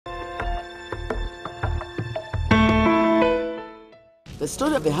The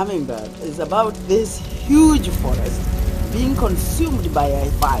story of the hummingbird is about this huge forest being consumed by a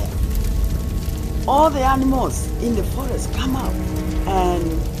fire. All the animals in the forest come out and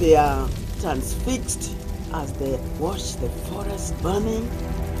they are transfixed as they watch the forest burning,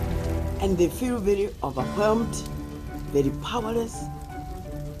 and they feel very overwhelmed, very powerless,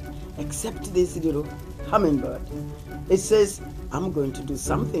 except this little hummingbird. It says, I'm going to do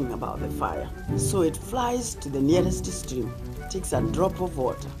something about the fire. So it flies to the nearest stream, takes a drop of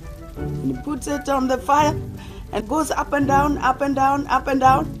water, and it puts it on the fire and goes up and down, up and down, up and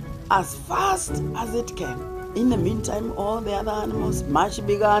down, as fast as it can. In the meantime, all the other animals, much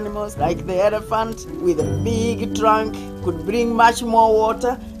bigger animals, like the elephant with a big trunk, could bring much more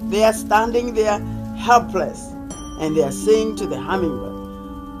water. They are standing there helpless, and they are saying to the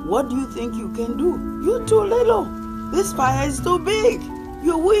hummingbird, what do you think you can do? You're too little. This fire is too big.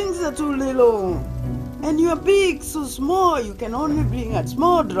 Your wings are too little. And you're big, so small. You can only bring a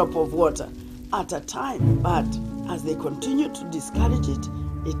small drop of water at a time. But as they continue to discourage it,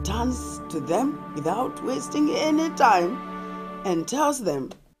 it turns to them without wasting any time and tells them,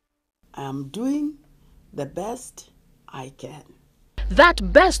 I am doing the best I can.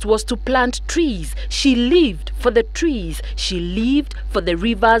 That best was to plant trees. She lived for the trees. She lived for the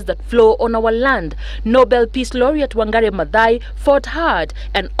rivers that flow on our land. Nobel Peace Laureate Wangari Maathai fought hard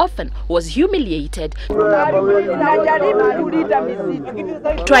and often was humiliated,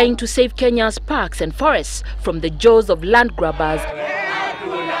 trying to save Kenya's parks and forests from the jaws of land grabbers,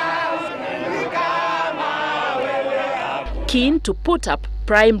 keen to put up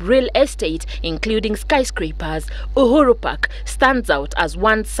prime real estate, including skyscrapers. Uhuru Park stands out as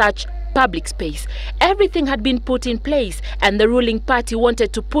one such public space. Everything had been put in place, and the ruling party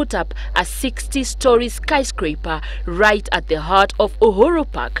wanted to put up a 60-story skyscraper right at the heart of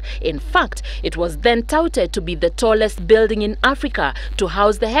Uhuru Park. In fact, it was then touted to be the tallest building in Africa to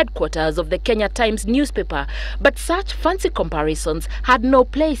house the headquarters of the Kenya Times newspaper. But such fancy comparisons had no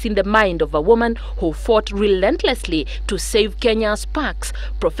place in the mind of a woman who fought relentlessly to save Kenya's parks.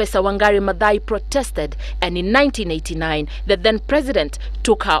 Professor Wangari Maathai protested, and in 1989, the then president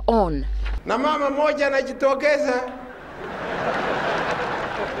took her on. Na mama moja anajitokeza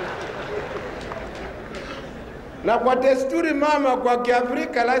na kwa desturi mama kwa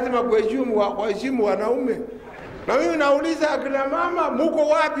Kiafrika lazima kuheshimu wanaume. Na mimi nauliza akina mama, muko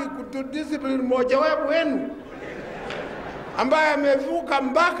wapi kutudiscipline moja wenu ambaye amevuka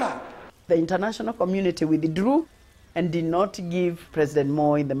mpaka? The international community withdrew and did not give President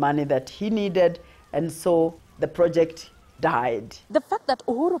Moi the money that he needed, and so the project died. The fact that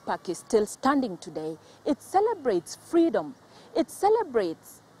Uhuru Park is still standing today, it celebrates freedom. It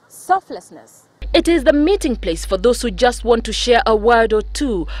celebrates selflessness. It is the meeting place for those who just want to share a word or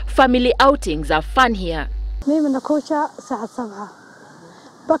two. Family outings are fun here. Mimi nakuja saa 7.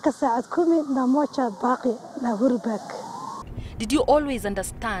 Mpaka saa 11 baki na Uhuru Park. Did you always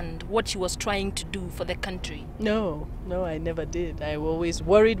understand what she was trying to do for the country? No, I never did. I always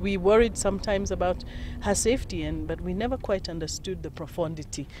worried. We worried sometimes about her safety, but we never quite understood the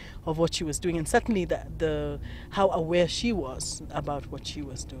profundity of what she was doing, and certainly how aware she was about what she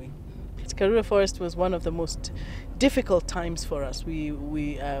was doing. Karura Forest was one of the most difficult times for us. We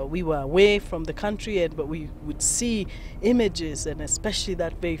were away from the country, but we would see images, and especially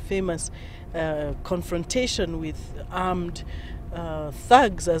that very famous confrontation with armed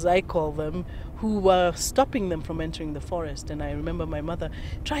thugs, as I call them, who were stopping them from entering the forest. And I remember my mother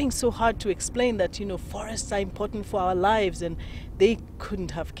trying so hard to explain that, forests are important for our lives, and they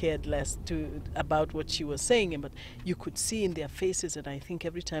couldn't have cared less about what she was saying. But you could see in their faces, and I think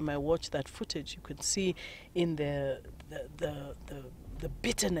every time I watched that footage, you could see in the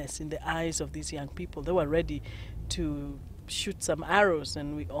bitterness in the eyes of these young people. They were ready to shoot some arrows,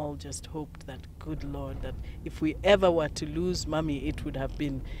 and we all just hoped that, good Lord, that if we ever were to lose Mommy, it would have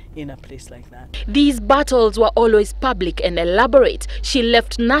been in a place like that. These battles were always public and elaborate. She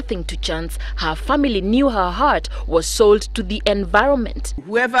left nothing to chance. Her family knew her heart was sold to the environment.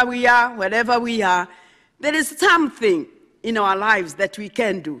 Whoever we are, wherever we are, there is something in our lives that we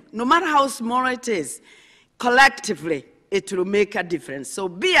can do. No matter how small it is, collectively, it will make a difference. So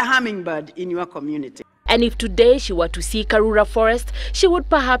be a hummingbird in your community. And if today she were to see Karura Forest, she would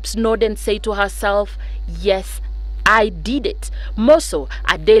perhaps nod and say to herself, yes, I did it. More so,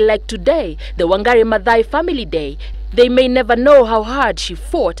 a day like today, the Wangari Maathai Family Day. They may never know how hard she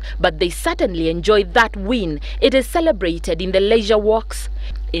fought, but they certainly enjoyed that win. It is celebrated in the leisure walks.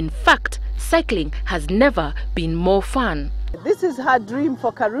 In fact, cycling has never been more fun. This is her dream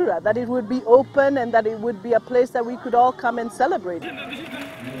for Karura, that it would be open and that it would be a place that we could all come and celebrate.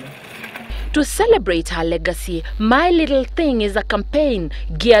 To celebrate her legacy, My Little Thing is a campaign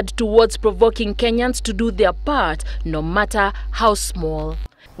geared towards provoking Kenyans to do their part, no matter how small.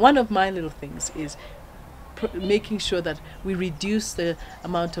 One of my little things is making sure that we reduce the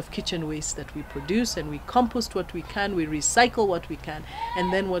amount of kitchen waste that we produce, and we compost what we can, we recycle what we can,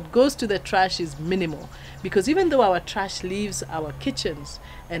 and then what goes to the trash is minimal. Because even though our trash leaves our kitchens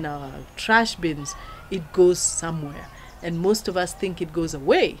and our trash bins, it goes somewhere. And most of us think it goes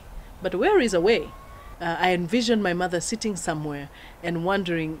away. But where is away? I envision my mother sitting somewhere and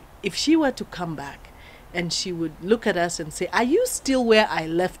wondering if she were to come back and she would look at us and say, "Are you still where I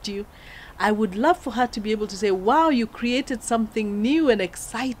left you?" I would love for her to be able to say, "Wow, you created something new and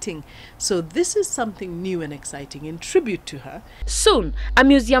exciting." So this is something new and exciting in tribute to her. Soon, a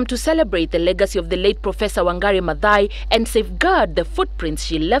museum to celebrate the legacy of the late Professor Wangari Maathai and safeguard the footprints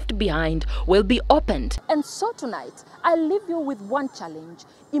she left behind will be opened. And so tonight, I leave you with one challenge.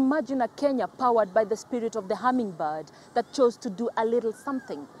 Imagine a Kenya powered by the spirit of the hummingbird that chose to do a little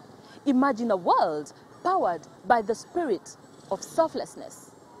something. Imagine a world powered by the spirit of selflessness.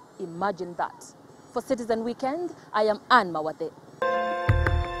 Imagine that. For Citizen Weekend, I am Anne Mawathe.